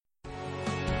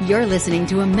You're listening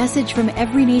to a message from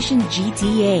Every Nation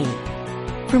GTA.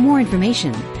 For more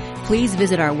information, please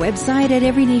visit our website at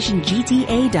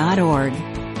everynationgta.org.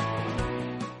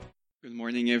 Good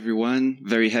morning, everyone.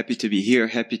 Very happy to be here.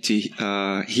 Happy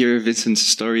to hear Vincent's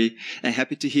story, and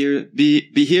happy to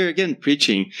be here again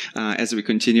preaching as we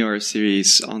continue our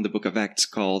series on the Book of Acts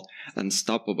called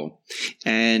Unstoppable.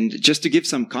 And just to give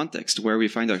some context where we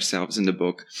find ourselves in the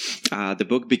book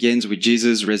begins with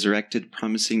Jesus resurrected,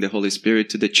 promising the Holy Spirit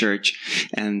to the church,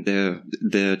 and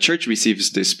the church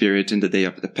receives the Spirit in the day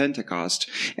of the Pentecost,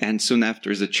 and soon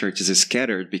after the church is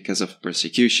scattered because of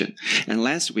persecution. And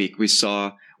last week we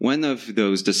saw one of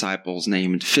those disciples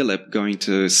named Philip going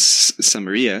to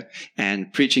Samaria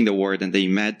and preaching the word, and they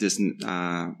met this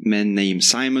man named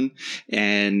Simon.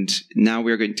 And now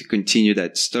we're going to continue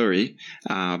that story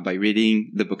by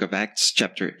reading the book of Acts,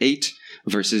 chapter 8,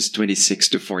 verses 26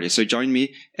 to 40. So join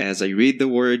me as I read the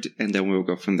word, and then we'll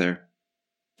go from there.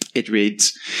 It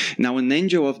reads, "Now an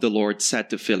angel of the Lord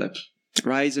said to Philip,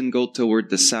 'Rise and go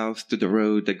toward the south to the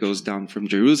road that goes down from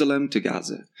Jerusalem to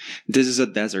Gaza. This is a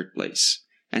desert place.'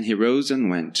 And he rose and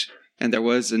went. And there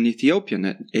was an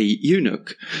Ethiopian, a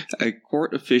eunuch, a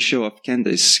court official of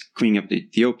Candace, queen of the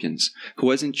Ethiopians, who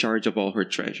was in charge of all her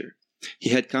treasure.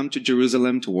 He had come to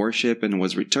Jerusalem to worship and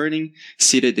was returning,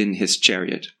 seated in his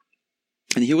chariot.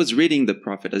 And he was reading the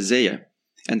prophet Isaiah.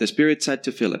 And the Spirit said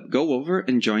to Philip, 'Go over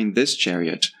and join this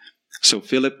chariot.' So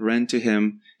Philip ran to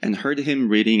him and heard him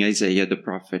reading Isaiah the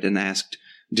prophet and asked,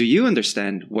 'Do you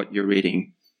understand what you're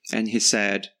reading?' And he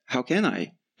said, 'How can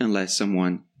I, unless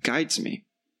someone guides me?'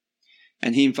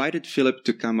 And he invited Philip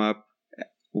to come up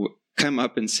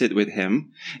and sit with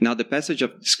him. Now the passage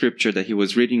of scripture that he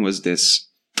was reading was this: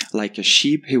 'Like a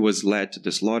sheep he was led to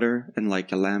the slaughter, and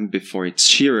like a lamb before its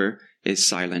shearer is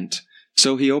silent,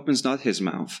 so he opens not his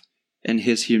mouth. And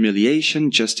his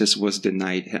humiliation justice was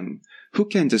denied him. Who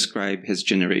can describe his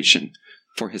generation?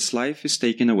 For his life is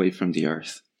taken away from the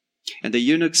earth.' And the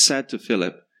eunuch said to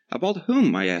Philip, 'About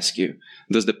whom, I ask you,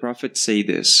 does the prophet say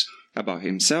this? About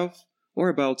himself or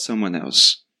about someone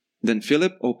else?' Then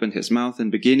Philip opened his mouth,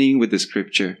 and beginning with the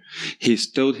scripture, he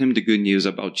told him the good news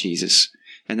about Jesus.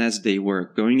 And as they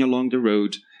were going along the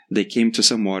road, they came to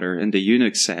some water, and the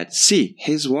eunuch said, 'See,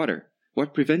 here's water.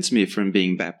 What prevents me from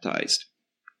being baptized?'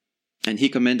 And he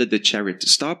commanded the chariot to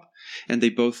stop, and they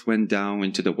both went down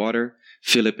into the water,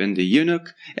 Philip and the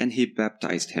eunuch, and he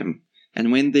baptized him.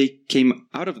 And when they came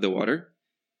out of the water,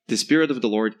 the Spirit of the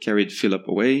Lord carried Philip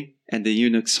away, and the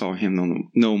eunuch saw him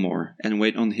no more, and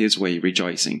went on his way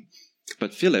rejoicing.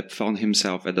 But Philip found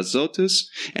himself at Azotus,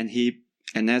 and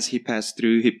as he passed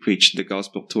through, he preached the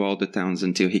gospel to all the towns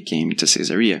until he came to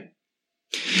Caesarea."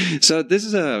 So this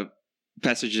is a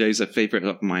passage that is a favorite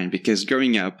of mine, because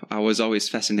growing up, I was always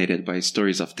fascinated by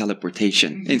stories of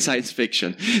teleportation in science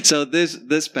fiction. So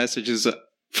this passage is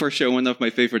for sure one of my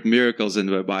favorite miracles in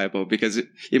the Bible, because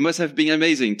it must have been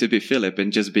amazing to be Philip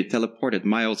and just be teleported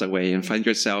miles away and find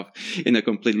yourself in a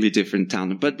completely different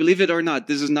town. But believe it or not,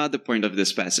 this is not the point of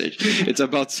this passage. It's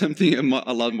about something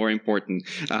a lot more important.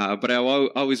 But I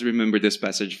always remember this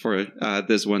passage for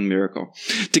this one miracle.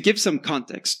 To give some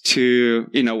context to,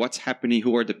 what's happening,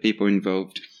 who are the people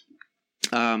involved.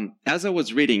 As I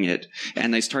was reading it,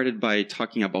 and I started by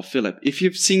talking about Philip, if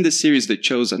you've seen the series The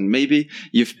Chosen, maybe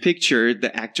you've pictured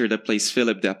the actor that plays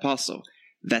Philip the Apostle.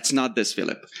 That's not this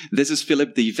Philip. This is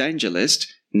Philip the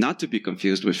Evangelist, not to be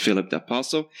confused with Philip the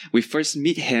Apostle. We first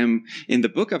meet him in the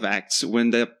book of Acts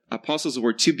when the apostles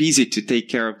were too busy to take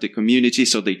care of the community,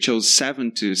 so they chose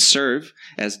 7 to serve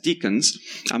as deacons.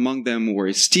 Among them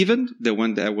were Stephen, the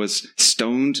one that was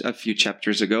stoned a few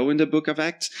chapters ago in the book of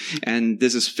Acts, and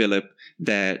this is Philip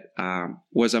that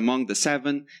was among the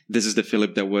 7. This is the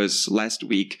Philip that was last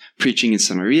week preaching in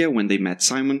Samaria when they met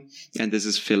Simon. And this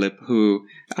is Philip who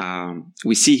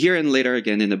we see here and later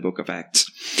again in the book of Acts.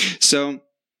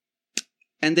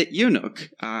 And the eunuch,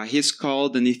 he's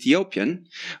called an Ethiopian,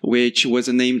 which was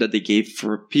a name that they gave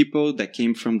for people that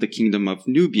came from the kingdom of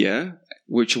Nubia,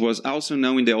 which was also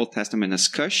known in the Old Testament as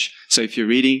Cush. So if you're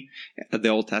reading the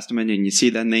Old Testament and you see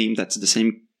that name, that's the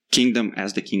same kingdom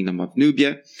as the kingdom of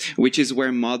Nubia, which is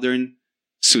where modern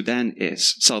Sudan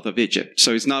is, south of Egypt.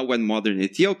 So it's not what modern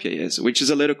Ethiopia is, which is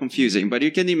a little confusing, but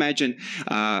you can imagine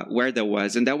where that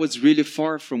was. And that was really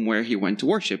far from where he went to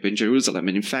worship in Jerusalem.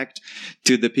 And in fact,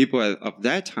 to the people of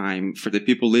that time, for the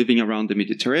people living around the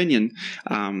Mediterranean,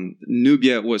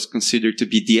 Nubia was considered to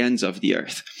be the ends of the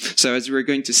earth. So as we're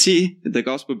going to see, the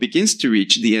gospel begins to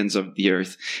reach the ends of the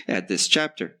earth at this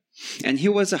chapter. And he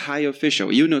was a high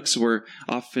official. Eunuchs were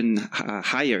often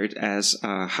hired as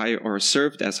or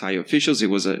served as high officials. He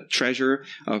was a treasurer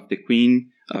of the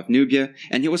queen of Nubia,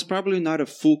 and he was probably not a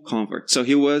full convert. So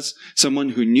he was someone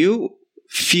who knew,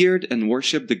 feared, and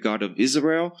worshipped the God of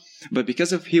Israel, but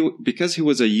because he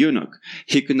was a eunuch,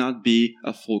 he could not be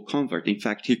a full convert. In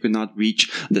fact, he could not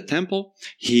reach the temple.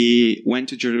 He went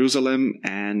to Jerusalem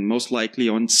and most likely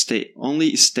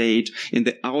only stayed in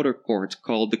the outer court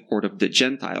called the court of the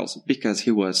Gentiles, because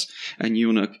he was an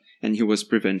eunuch and he was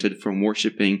prevented from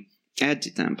worshiping at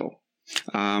the temple.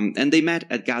 And they met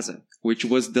at Gaza, which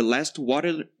was the last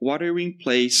watering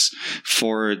place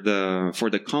for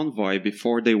the convoy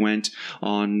before they went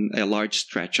on a large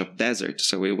stretch of desert.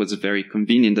 So it was very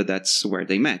convenient that that's where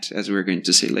they met, as we're going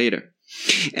to see later.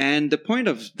 And the point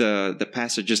of the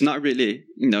passage is not really,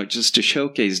 just to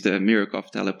showcase the miracle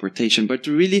of teleportation, but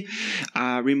to really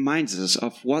reminds us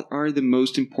of what are the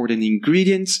most important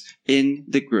ingredients in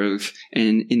the growth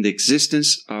and in the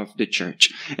existence of the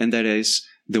church. And that is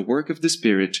the work of the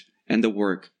Spirit and the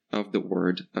work of the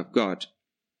Word of God.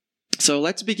 So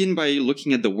let's begin by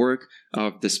looking at the work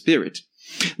of the Spirit.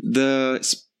 The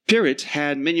Spirit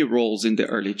had many roles in the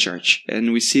early church,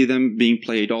 and we see them being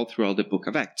played all throughout the book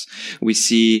of Acts. We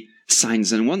see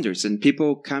signs and wonders, and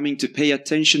people coming to pay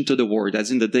attention to the word, as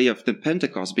in the day of the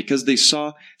Pentecost, because they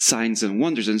saw signs and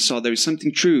wonders and saw there is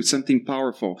something true, something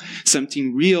powerful,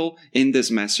 something real in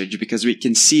this message, because we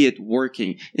can see it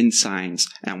working in signs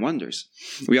and wonders.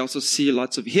 We also see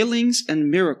lots of healings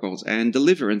and miracles and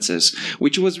deliverances,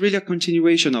 which was really a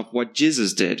continuation of what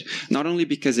Jesus did, not only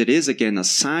because it is, again, a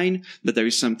sign that there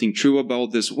is something true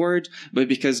about this word, but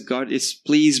because God is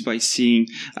pleased by seeing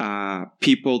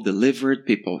people delivered,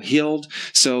 people healed.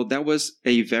 So that was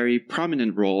a very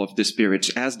prominent role of the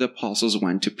Spirit as the apostles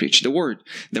went to preach the word.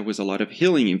 There was a lot of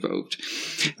healing involved.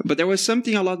 But there was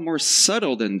something a lot more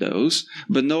subtle than those,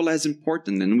 but no less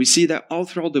important. And we see that all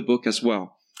throughout the book as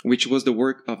well, which was the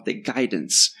work of the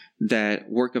guidance, that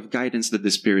work of guidance that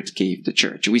the Spirit gave the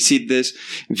church. We see this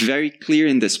very clear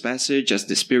in this passage as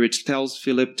the Spirit tells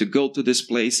Philip to go to this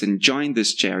place and join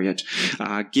this chariot,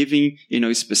 giving,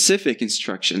 specific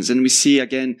instructions. And we see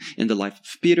again in the life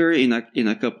of Peter in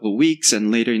a couple of weeks,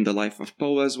 and later in the life of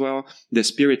Paul as well, the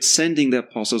Spirit sending the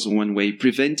apostles one way,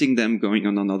 preventing them going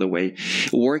on another way,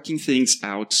 working things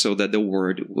out so that the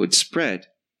word would spread.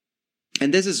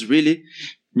 And this is really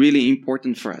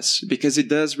important for us, because it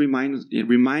does remind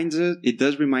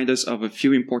us of a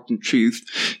few important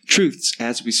truths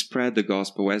as we spread the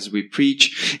gospel, as we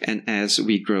preach, and as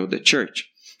we grow the church.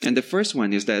 And the first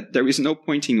one is that there is no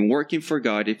point in working for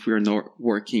God if we are not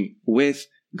working with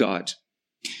God.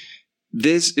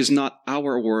 This is not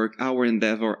our work, our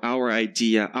endeavor, our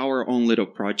idea, our own little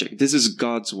project. This is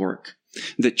God's work.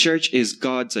 The church is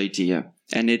God's idea,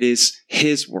 and it is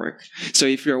His work. So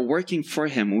if we are working for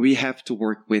Him, we have to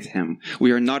work with Him.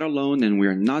 We are not alone, and we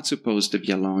are not supposed to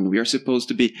be alone. We are supposed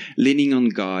to be leaning on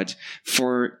God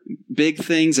for big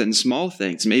things and small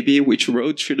things. Maybe which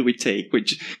road should we take?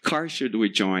 Which car should we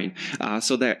join?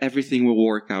 So that everything will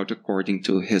work out according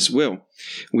to His will.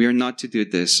 We are not to do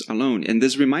this alone. And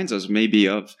this reminds us maybe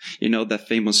of, that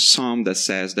famous psalm that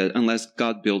says that unless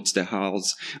God builds the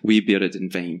house, we build it in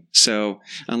vain. So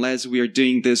unless we are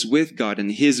doing this with God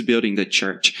and He's building the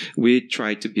church, we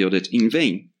try to build it in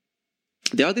vain.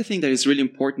 The other thing that is really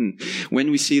important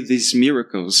when we see these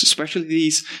miracles, especially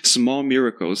these small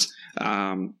miracles,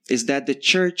 is that the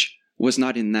church was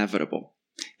not inevitable.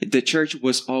 The church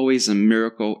was always a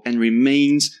miracle and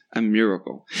remains a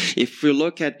miracle. If we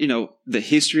look at, the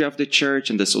history of the church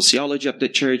and the sociology of the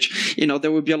church,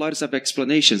 there will be a lot of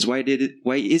explanations. Why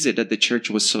is it that the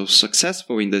church was so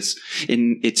successful in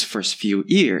its first few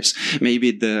years?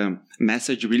 Maybe the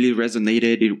message really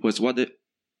resonated. It was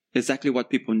exactly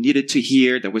what people needed to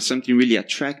hear. There was something really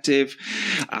attractive.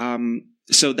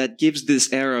 So that gives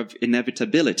this air of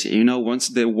inevitability. Once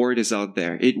the word is out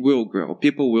there, it will grow.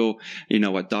 People will,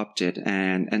 adopt it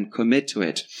and commit to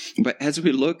it. But as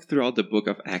we look throughout the book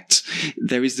of Acts,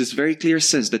 there is this very clear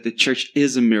sense that the church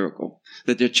is a miracle,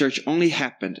 that the church only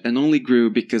happened and only grew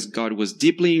because God was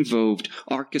deeply involved,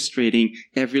 orchestrating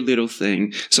every little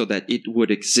thing so that it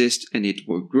would exist and it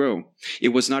would grow. It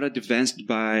was not advanced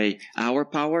by our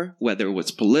power, whether it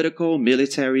was political,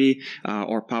 military,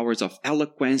 or powers of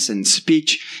eloquence and speech.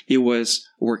 It was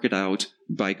worked out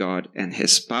by God and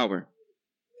His power.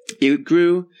 It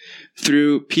grew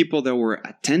through people that were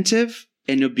attentive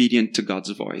and obedient to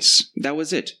God's voice. That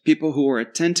was it. People who were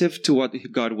attentive to what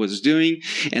God was doing,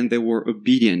 and they were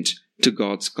obedient to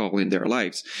God's call in their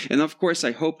lives. And of course,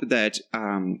 I hope that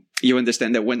you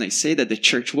understand that when I say that the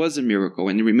church was a miracle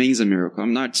and remains a miracle,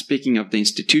 I'm not speaking of the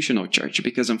institutional church,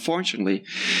 because unfortunately,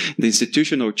 the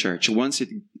institutional church, once it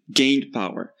gained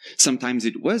power. Sometimes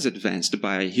it was advanced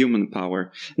by human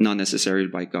power, not necessarily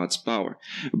by God's power.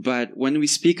 But when we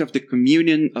speak of the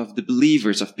communion of the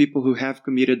believers, of people who have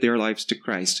committed their lives to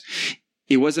Christ,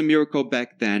 it was a miracle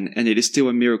back then, and it is still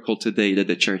a miracle today that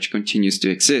the church continues to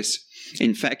exist.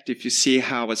 In fact, if you see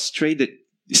how astray the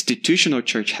institutional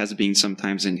church has been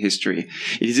sometimes in history,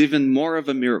 it is even more of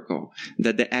a miracle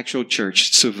that the actual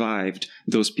church survived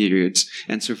those periods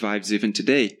and survives even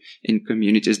today in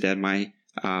communities that might,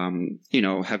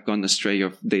 have gone astray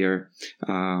of their,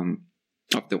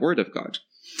 of the Word of God.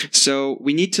 So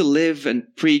we need to live and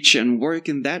preach and work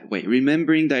in that way,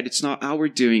 remembering that it's not our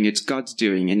doing, it's God's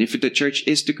doing. And if the church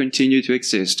is to continue to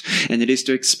exist and it is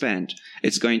to expand,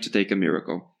 it's going to take a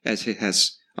miracle, as it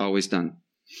has always done.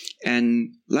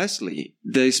 And lastly,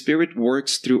 the Spirit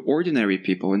works through ordinary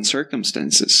people and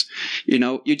circumstances.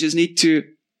 You just need to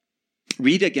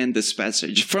read again this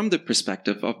passage from the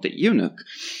perspective of the eunuch.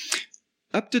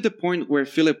 Up to the point where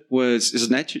Philip was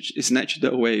snatched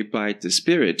away by the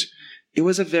Spirit, it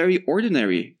was a very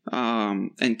ordinary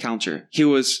encounter. He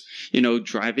was,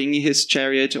 driving his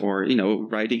chariot or,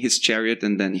 riding his chariot,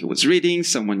 and then he was reading.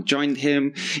 Someone joined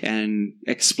him and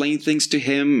explained things to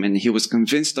him, and he was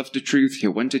convinced of the truth. He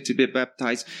wanted to be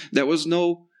baptized. There was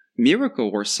no miracle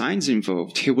or signs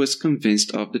involved. He was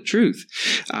convinced of the truth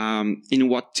in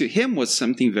what to him was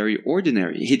something very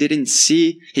ordinary. He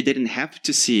didn't have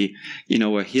to see,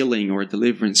 a healing or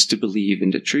deliverance to believe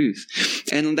in the truth.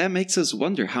 And that makes us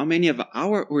wonder how many of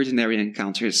our ordinary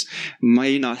encounters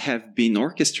may not have been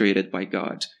orchestrated by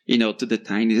God, to the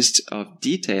tiniest of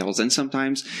details. And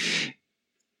sometimes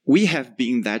we have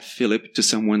been that Philip to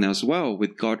someone as well,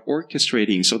 with God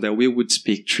orchestrating so that we would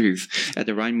speak truth at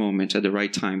the right moment, at the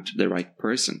right time, to the right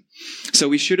person. So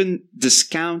we shouldn't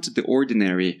discount the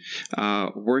ordinary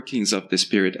workings of the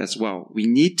Spirit as well. We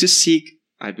need to seek,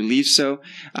 I believe so,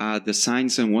 the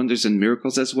signs and wonders and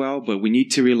miracles as well, but we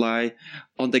need to rely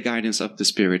on the guidance of the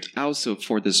Spirit also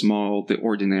for the small, the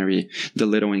ordinary, the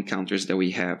little encounters that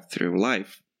we have through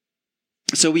life.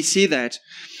 So we see that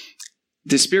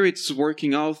the Spirit's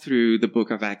working all through the book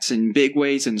of Acts in big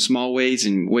ways and small ways,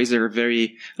 in ways that are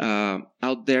very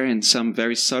out there, and some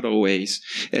very subtle ways.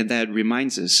 And that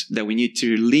reminds us that we need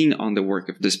to lean on the work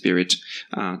of the Spirit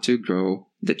to grow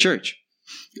the church.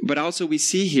 But also we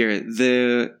see here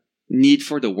the need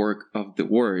for the work of the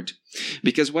Word.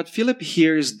 Because what Philip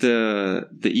hears the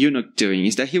eunuch doing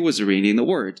is that he was reading the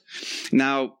Word.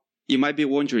 Now, you might be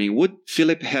wondering, would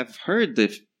Philip have heard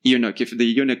the eunuch if the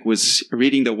eunuch was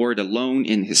reading the Word alone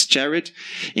in his chariot?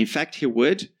 In fact, he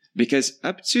would, because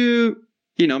up to,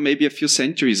 maybe a few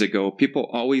centuries ago, people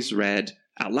always read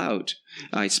out loud,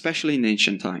 especially in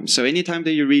ancient times. So anytime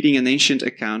that you're reading an ancient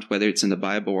account, whether it's in the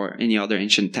Bible or any other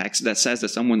ancient text that says that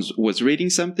someone was reading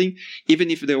something, even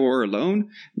if they were alone,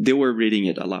 they were reading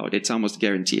it aloud. It's almost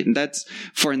guaranteed. And that's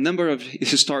for a number of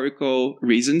historical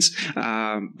reasons.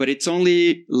 But it's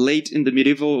only late in the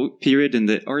medieval period, in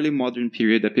the early modern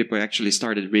period, that people actually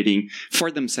started reading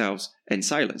for themselves in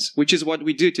silence, which is what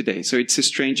we do today. So it's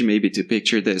strange maybe to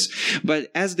picture this. But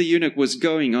as the eunuch was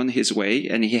going on his way,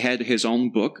 and he had his own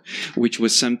book, which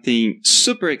was something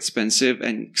super expensive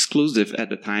and exclusive at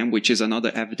the time, which is another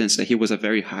evidence that he was a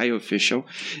very high official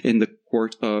in the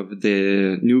court of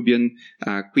the Nubian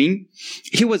queen,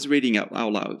 he was reading out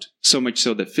loud, so much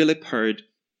so that Philip heard,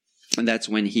 and that's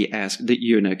when he asked the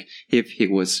eunuch if he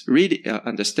was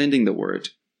understanding the Word.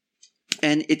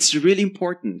 And it's really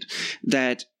important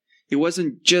that it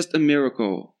wasn't just a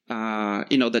miracle,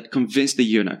 that convinced the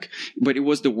eunuch, but it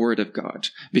was the Word of God,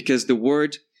 because the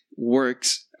Word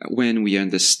works when we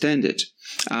understand it.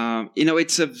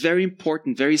 It's a very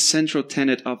important, very central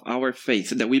tenet of our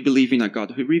faith, that we believe in a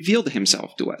God who revealed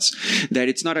himself to us. That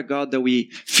it's not a God that we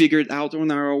figured out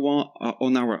on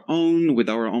our own with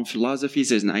our own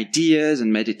philosophies and ideas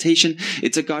and meditation.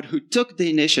 It's a God who took the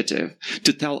initiative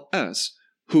to tell us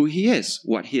who he is,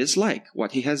 what he is like,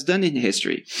 what he has done in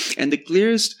history. And the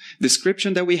clearest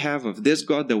description that we have of this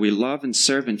God that we love and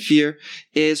serve and fear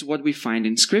is what we find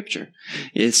in Scripture.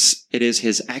 It is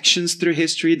his actions through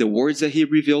history, the words that he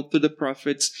revealed to the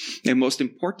prophets, and most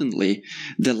importantly,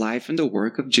 the life and the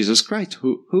work of Jesus Christ,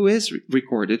 who is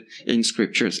recorded in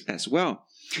Scriptures as well.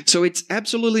 So it's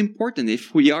absolutely important,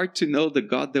 if we are to know the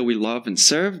God that we love and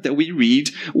serve, that we read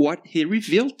what he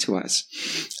revealed to us.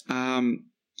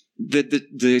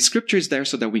 The Scripture is there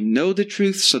so that we know the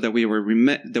truth, so that we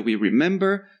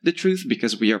remember the truth,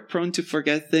 because we are prone to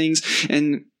forget things,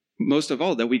 and most of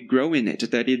all, that we grow in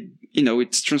it, that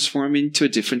it's transformed into a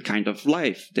different kind of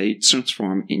life, that it's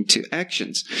transformed into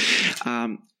actions.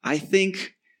 I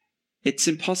think it's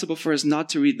impossible for us not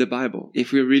to read the Bible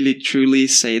if we really truly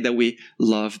say that we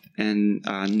love and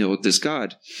know this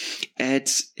God.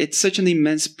 It's such an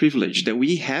immense privilege that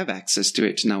we have access to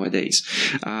it nowadays.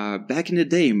 Back in the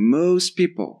day, most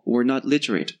people were not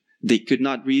literate. They could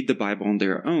not read the Bible on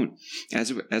their own.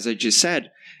 As I just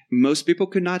said, most people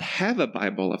could not have a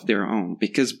Bible of their own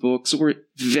because books were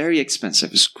very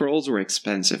expensive. Scrolls were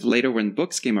expensive. Later, when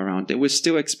books came around, it was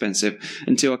still expensive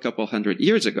until a couple hundred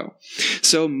years ago.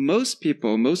 So most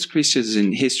people, most Christians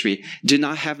in history did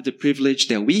not have the privilege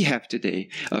that we have today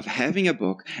of having a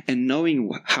book and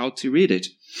knowing how to read it.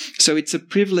 So it's a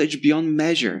privilege beyond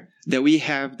measure that we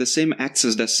have the same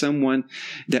access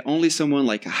that only someone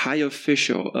like a high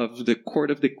official of the court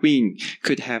of the queen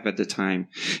could have at the time.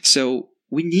 So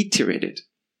we need to read it.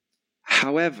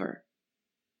 However,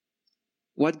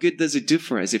 what good does it do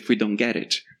for us if we don't get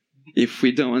it? If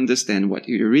we don't understand what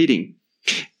you're reading?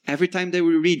 Every time that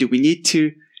we read, we need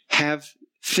to have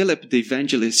Philip the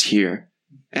evangelist here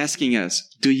asking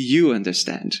us, do you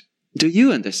understand? Do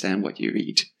you understand what you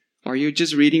read? Or are you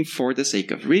just reading for the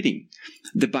sake of reading?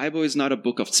 The Bible is not a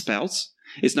book of spells.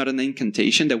 It's not an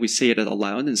incantation that we say it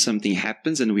aloud and something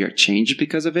happens and we are changed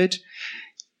because of it.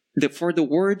 For the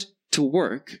word to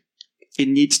work, it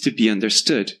needs to be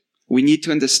understood. We need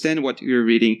to understand what we're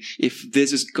reading if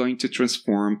this is going to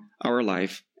transform our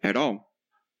life at all.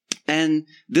 And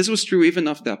this was true even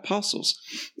of the apostles.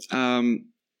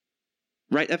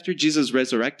 Right after Jesus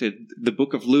resurrected, the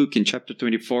book of Luke in chapter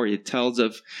 24, it tells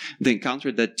of the encounter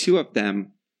that two of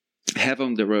them have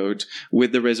on the road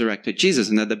with the resurrected Jesus.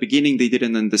 And at the beginning, they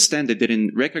didn't understand. They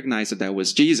didn't recognize that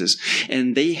was Jesus.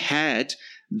 And they had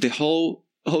the whole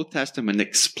Old Testament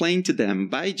explained to them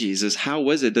by Jesus. How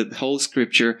was it that the whole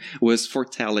scripture was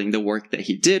foretelling the work that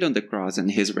he did on the cross and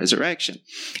his resurrection?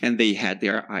 And they had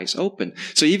their eyes open.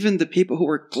 So even the people who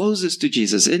were closest to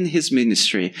Jesus in his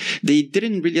ministry, they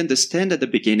didn't really understand at the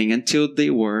beginning until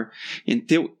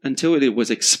it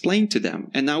was explained to them.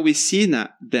 And now we see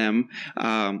them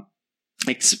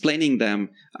explaining them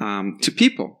to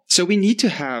people. So we need to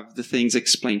have the things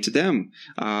explained to them.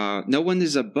 No one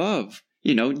is above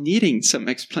needing some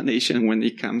explanation when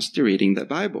it comes to reading the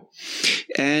Bible.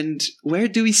 And where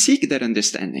do we seek that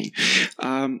understanding?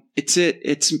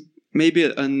 It's maybe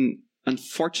an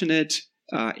unfortunate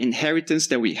inheritance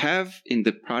that we have in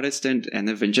the Protestant and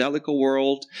evangelical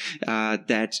world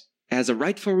that as a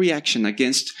rightful reaction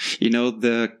against,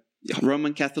 the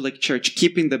Roman Catholic Church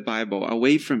keeping the Bible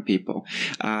away from people.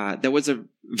 There was a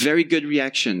very good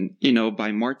reaction,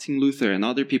 by Martin Luther and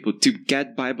other people to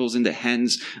get Bibles in the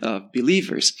hands of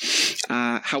believers.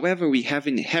 However, we have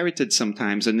inherited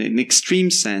sometimes in an extreme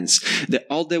sense that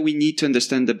all that we need to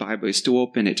understand the Bible is to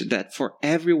open it, that for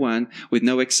everyone, with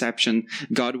no exception,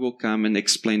 God will come and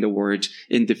explain the word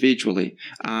individually.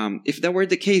 If that were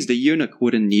the case, the eunuch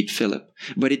wouldn't need Philip.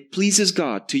 But it pleases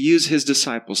God to use his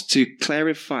disciples to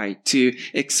clarify, to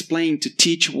explain, to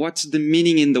teach what's the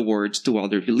meaning in the words to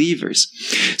other believers.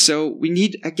 So we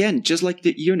need, again, just like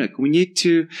the eunuch, we need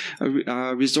to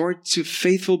resort to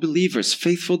faithful believers,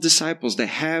 faithful disciples that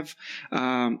have,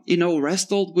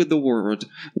 wrestled with the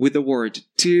word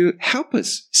to help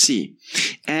us see.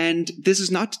 And this is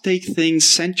not to take things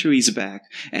centuries back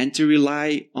and to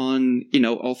rely on,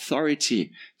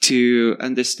 authority to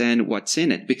understand what's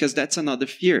in it, because that's another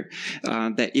fear,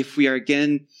 that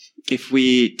if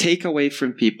we take away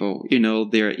from people,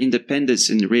 their independence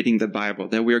in reading the Bible,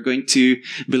 that we are going to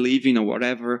believe,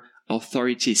 whatever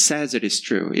authority says it is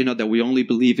true, that we only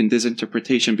believe in this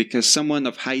interpretation because someone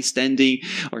of high standing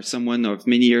or someone of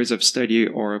many years of study,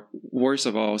 or worse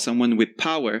of all, someone with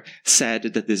power said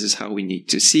that this is how we need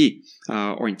to see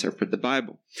or interpret the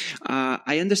Bible.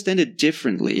 I understand it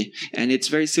differently, and it's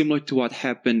very similar to what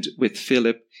happened with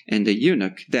Philip and the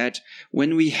eunuch, that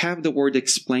when we have the word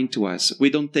explained to us, we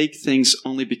don't take things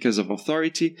only because of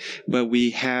authority, but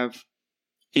we have,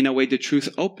 in a way, the truth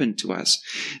open to us.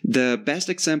 The best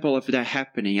example of that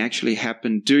actually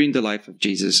happened during the life of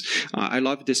Jesus. I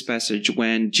love this passage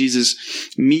when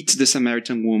Jesus meets the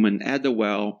Samaritan woman at the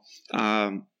well.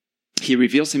 He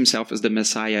reveals himself as the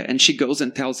Messiah, and she goes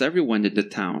and tells everyone in the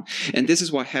town. And this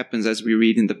is what happens as we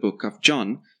read in the book of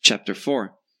John, chapter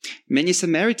 4. Many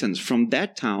Samaritans from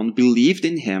that town believed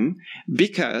in him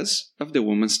because of the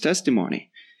woman's testimony.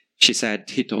 She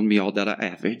said, "He told me all that I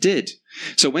ever did."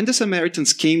 So when the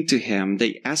Samaritans came to him,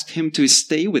 they asked him to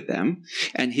stay with them,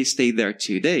 and he stayed there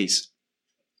 2 days.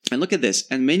 And look at this.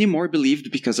 And many more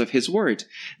believed because of his word.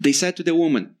 They said to the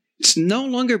woman, "It's no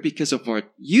longer because of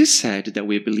what you said that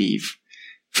we believe,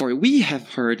 for we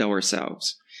have heard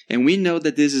ourselves, and we know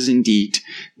that this is indeed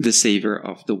the Savior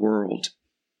of the world."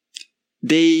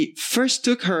 they first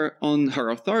took her on her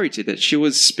authority, that she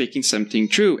was speaking something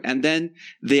true. And then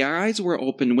their eyes were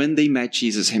open when they met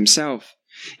Jesus himself.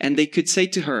 And they could say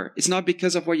to her, it's not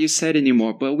because of what you said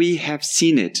anymore, but we have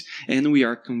seen it and we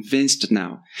are convinced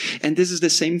now. And this is the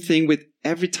same thing with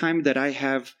every time that I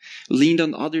have leaned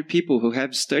on other people who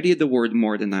have studied the word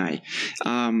more than I.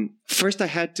 First, I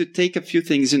had to take a few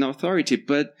things in authority,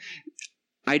 but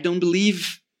I don't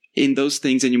believe in those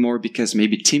things anymore because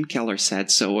maybe Tim Keller said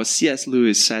so or C.S.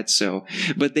 Lewis said so,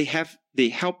 but they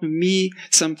help me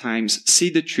sometimes see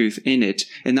the truth in it.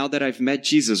 And now that I've met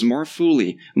Jesus more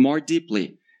fully, more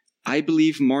deeply, I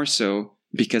believe more so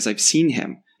because I've seen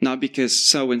him, not because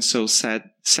so-and-so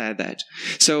said that.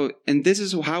 So, and this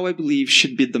is how I believe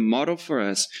should be the model for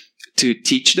us to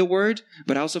teach the word,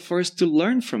 but also for us to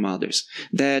learn from others.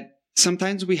 That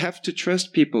sometimes we have to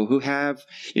trust people who have,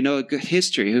 a good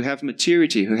history, who have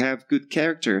maturity, who have good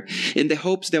character, in the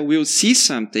hopes that we'll see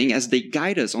something as they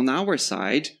guide us on our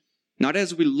side, not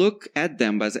as we look at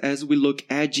them, but as we look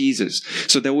at Jesus,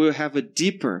 so that we'll have a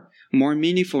deeper, more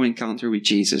meaningful encounter with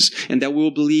Jesus, and that we'll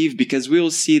believe because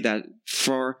we'll see that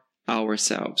for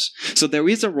ourselves. So there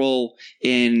is a role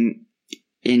in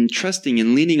trusting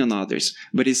and leaning on others,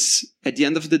 but it's at the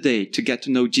end of the day to get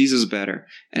to know Jesus better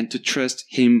and to trust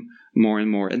him more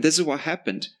and more. And this is what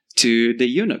happened to the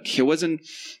eunuch. He wasn't,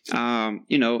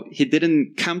 he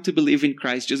didn't come to believe in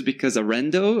Christ just because a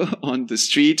rando on the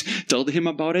street told him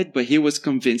about it, but he was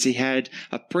convinced. He had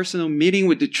a personal meeting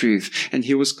with the truth, and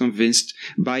he was convinced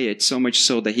by it, so much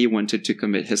so that he wanted to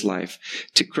commit his life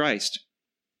to Christ.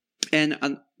 And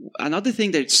another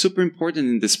thing that's super important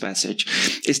in this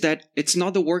passage is that it's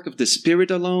not the work of the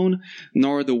Spirit alone,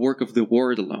 nor the work of the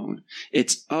Word alone.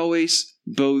 It's always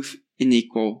both in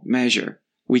equal measure.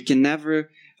 We can never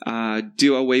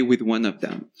do away with one of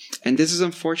them. And this is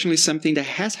unfortunately something that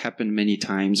has happened many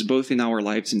times, both in our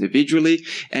lives individually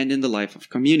and in the life of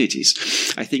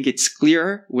communities. I think it's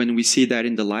clear when we see that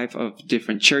in the life of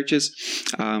different churches.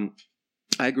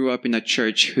 I grew up in a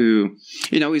church who,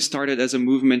 we started as a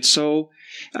movement so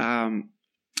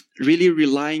really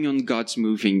relying on God's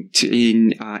moving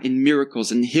in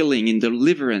miracles and healing, in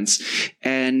deliverance.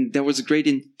 And there was great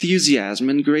enthusiasm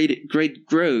and great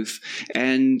growth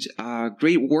and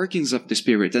great workings of the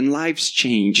Spirit, and lives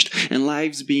changed and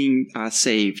lives being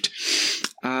saved.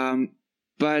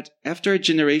 But after a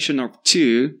generation or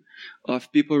two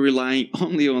of people relying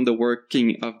only on the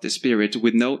working of the Spirit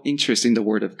with no interest in the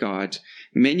Word of God,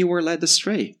 many were led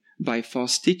astray by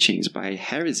false teachings, by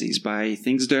heresies, by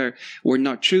things that were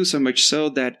not true, so much so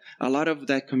that a lot of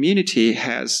that community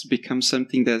has become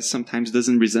something that sometimes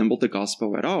doesn't resemble the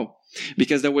gospel at all.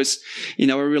 Because there was,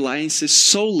 our reliance is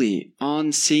solely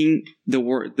on seeing the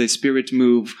Word, the Spirit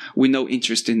move with no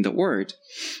interest in the Word.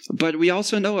 But we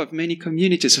also know of many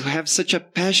communities who have such a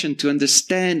passion to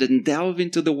understand and delve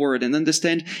into the Word and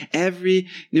understand every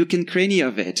nook and cranny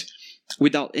of it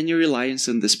without any reliance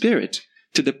on the Spirit,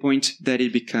 to the point that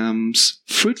it becomes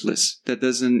fruitless.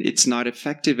 It's not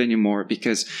effective anymore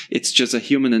because it's just a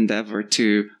human endeavor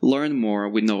to learn more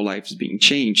with no lives being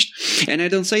changed. And I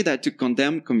don't say that to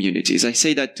condemn communities. I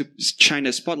say that to shine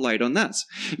a spotlight on us,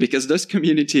 because those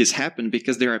communities happen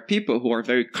because there are people who are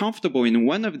very comfortable in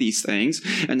one of these things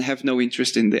and have no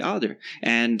interest in the other.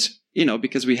 And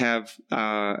because we have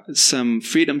some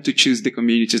freedom to choose the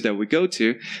communities that we go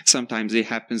to, sometimes it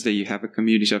happens that you have a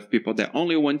community of people that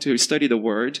only want to study the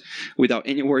Word without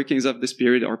any workings of the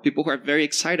Spirit, or people who are very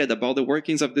excited about the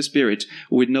workings of the Spirit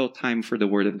with no time for the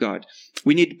Word of God.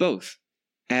 We need both.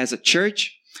 As a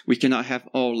church, we cannot have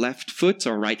all left foot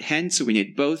or right hands, so we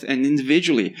need both. And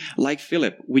individually, like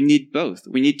Philip, we need both.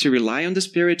 We need to rely on the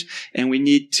Spirit, and we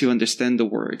need to understand the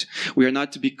Word. We are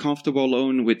not to be comfortable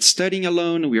alone with studying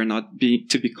alone. We are not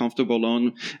to be comfortable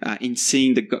alone in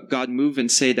seeing the God move and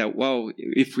say that, well,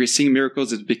 if we're seeing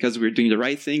miracles, it's because we're doing the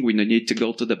right thing. We don't need to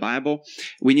go to the Bible.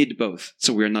 We need both,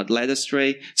 so we are not led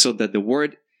astray, so that the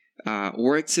Word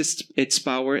works its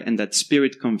power and that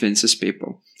Spirit convinces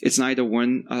people. It's neither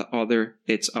one or other,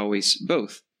 it's always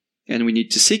both. And we need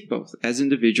to seek both as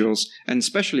individuals and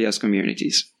especially as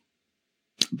communities.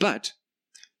 But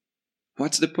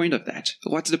what's the point of that?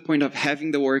 What's the point of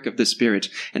having the work of the Spirit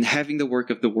and having the work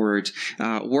of the Word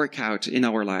work out in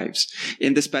our lives?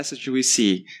 In this passage we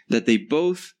see that they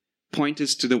both point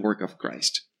us to the work of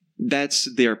Christ.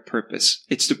 That's their purpose.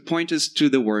 It's to point us to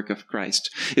the work of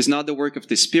Christ. It's not the work of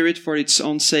the Spirit for its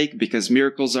own sake, because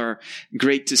miracles are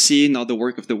great to see, not the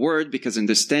work of the Word, because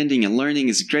understanding and learning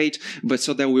is great, but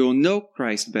so that we will know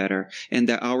Christ better and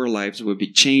that our lives will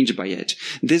be changed by it.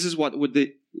 This is what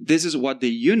the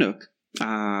eunuch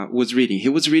was reading. He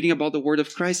was reading about the word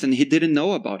of Christ and he didn't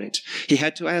know about it. He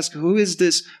had to ask, who is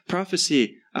this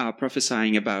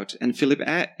prophesying about? And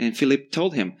Philip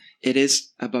told him, it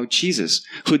is about Jesus,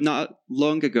 who not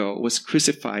long ago was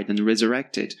crucified and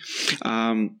resurrected.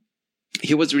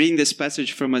 He was reading this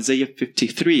passage from Isaiah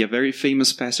 53, a very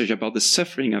famous passage about the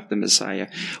suffering of the Messiah,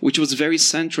 which was very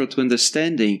central to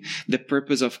understanding the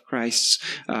purpose of Christ's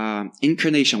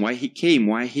incarnation, why he came,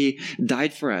 why he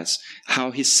died for us,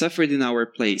 how he suffered in our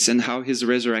place, and how his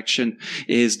resurrection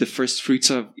is the first fruits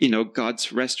of,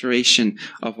 God's restoration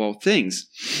of all things.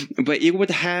 But it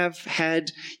would have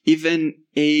had even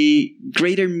a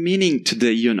greater meaning to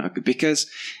the eunuch, because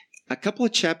a couple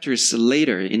of chapters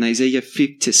later, in Isaiah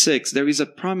 56, there is a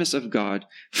promise of God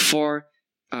for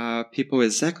people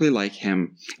exactly like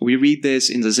him. We read this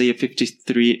in Isaiah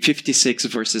 56,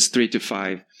 verses 3 to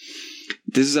 5.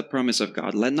 This is a promise of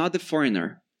God. Let not the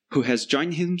foreigner who has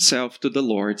joined himself to the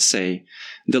Lord say,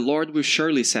 the Lord will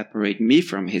surely separate me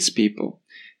from his people.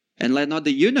 And let not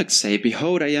the eunuch say,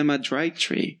 behold, I am a dry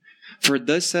tree. For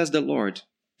thus says the Lord,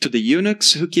 to the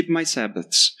eunuchs who keep my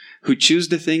Sabbaths, who choose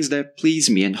the things that please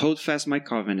me and hold fast my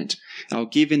covenant, I'll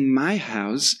give in my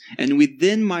house and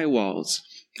within my walls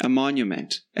a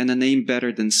monument and a name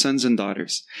better than sons and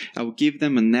daughters. I will give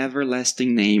them an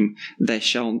everlasting name that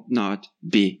shall not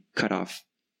be cut off.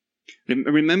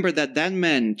 Remember that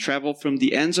man traveled from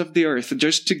the ends of the earth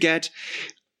just to get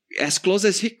as close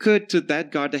as he could to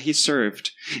that God that he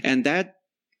served. And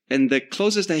the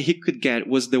closest that he could get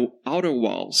was the outer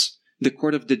walls, the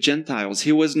court of the Gentiles.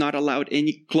 He was not allowed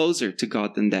any closer to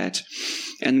God than that.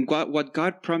 And what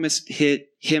God promised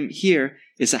him here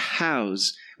is a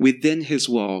house within his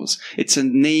walls. It's a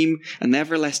name, an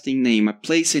everlasting name, a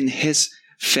place in his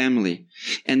family.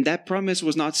 And that promise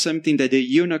was not something that the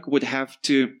eunuch would have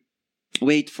to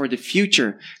wait for the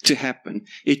future to happen.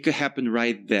 It could happen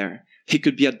right there. He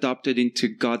could be adopted into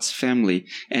God's family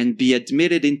and be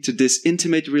admitted into this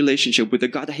intimate relationship with the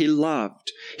God that he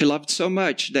loved. He loved so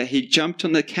much that he jumped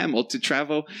on a camel to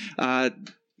travel,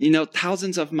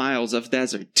 thousands of miles of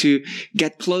desert to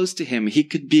get close to him. He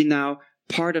could be now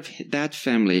part of that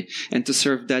family and to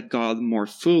serve that God more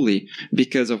fully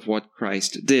because of what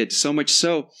Christ did. So much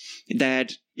so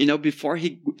that, before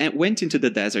he went into the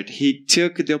desert, he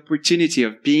took the opportunity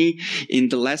of being in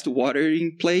the last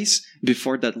watering place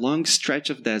before that long stretch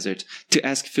of desert to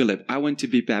ask Philip, I want to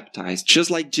be baptized,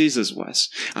 just like Jesus was.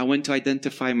 I want to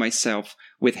identify myself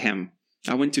with him.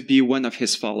 I want to be one of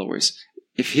his followers.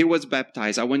 If he was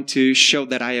baptized, I want to show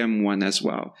that I am one as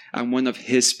well. I'm one of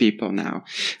his people now.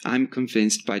 I'm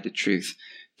convinced by the truth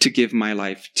to give my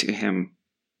life to him.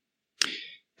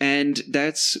 And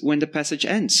that's when the passage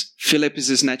ends. Philip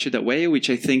is snatched away, which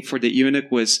I think for the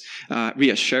eunuch was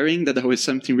reassuring that there was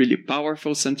something really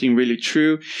powerful, something really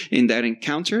true in that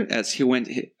encounter as he went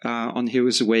on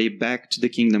his way back to the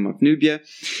kingdom of Nubia.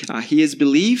 He is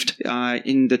believed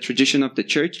in the tradition of the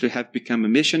church to have become a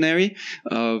missionary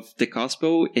of the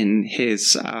gospel in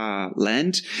his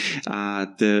land.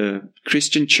 The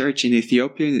Christian church in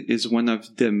Ethiopia is one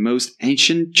of the most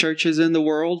ancient churches in the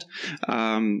world,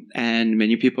 and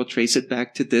many people trace it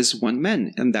back to this one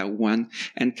man and that one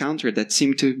encounter that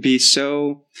seemed to be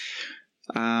so,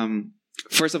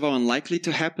 first of all, unlikely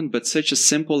to happen, but such a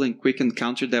simple and quick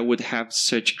encounter that would have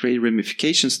such great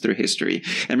ramifications through history.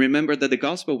 And remember that the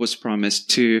gospel was promised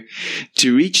to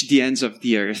reach the ends of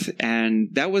the earth, and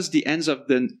that was the ends of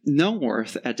the known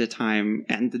earth at the time,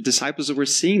 and the disciples were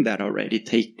seeing that already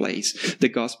take place, the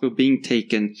gospel being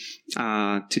taken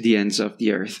to the ends of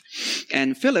the earth.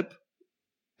 And Philip,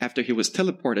 after he was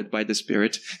teleported by the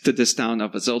Spirit to this town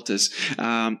of Azotus,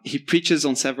 he preaches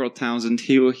on several towns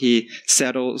until he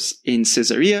settles in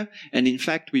Caesarea. And in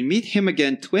fact, we meet him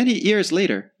again 20 years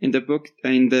later in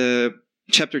the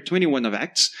chapter 21 of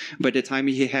Acts. By the time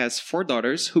he has 4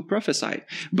 daughters who prophesied.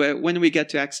 But when we get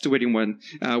to Acts 21,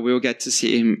 we'll get to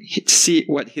see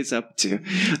what he's up to.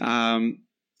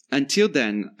 Until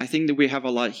then, I think that we have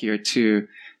a lot here to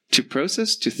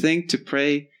process, to think, to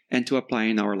pray, and to apply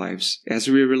in our lives as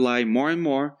we rely more and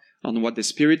more on what the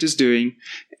Spirit is doing,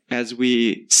 as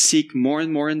we seek more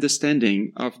and more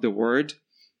understanding of the Word,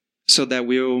 so that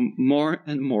we'll more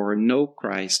and more know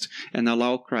Christ and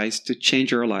allow Christ to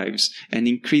change our lives and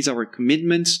increase our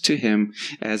commitments to Him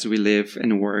as we live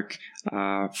and work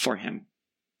for Him.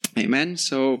 Amen.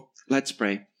 So let's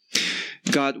pray.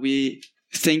 God, we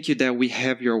Thank you that we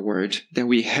have your word, that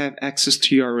we have access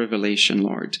to your revelation,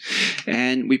 Lord.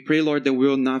 And we pray, Lord, that we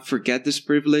will not forget this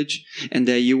privilege and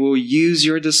that you will use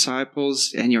your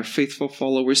disciples and your faithful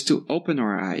followers to open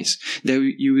our eyes, that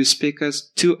you will speak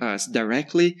to us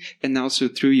directly and also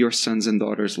through your sons and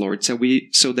daughters, Lord, so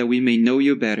that we may know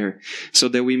you better, so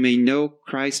that we may know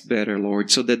Christ better,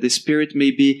 Lord, so that the Spirit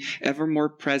may be ever more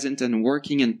present and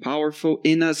working and powerful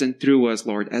in us and through us,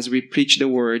 Lord, as we preach the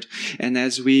word and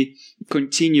as we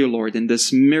continue, Lord, in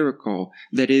this miracle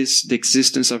that is the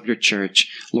existence of your church,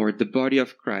 Lord, the body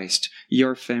of Christ,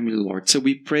 your family, Lord. So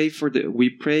we pray for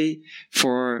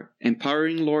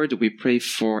empowering, Lord. We pray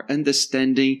for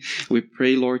understanding. We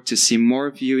pray, Lord, to see more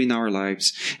of you in our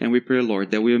lives. And we pray,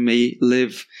 Lord, that we may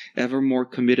live ever more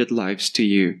committed lives to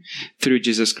you through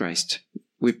Jesus Christ.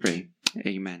 We pray.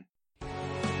 Amen.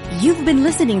 You've been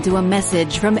listening to a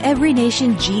message from Every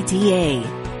Nation GTA.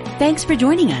 Thanks for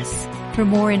joining us. For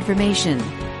more information,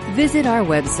 visit our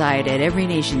website at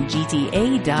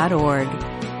everynationgta.org.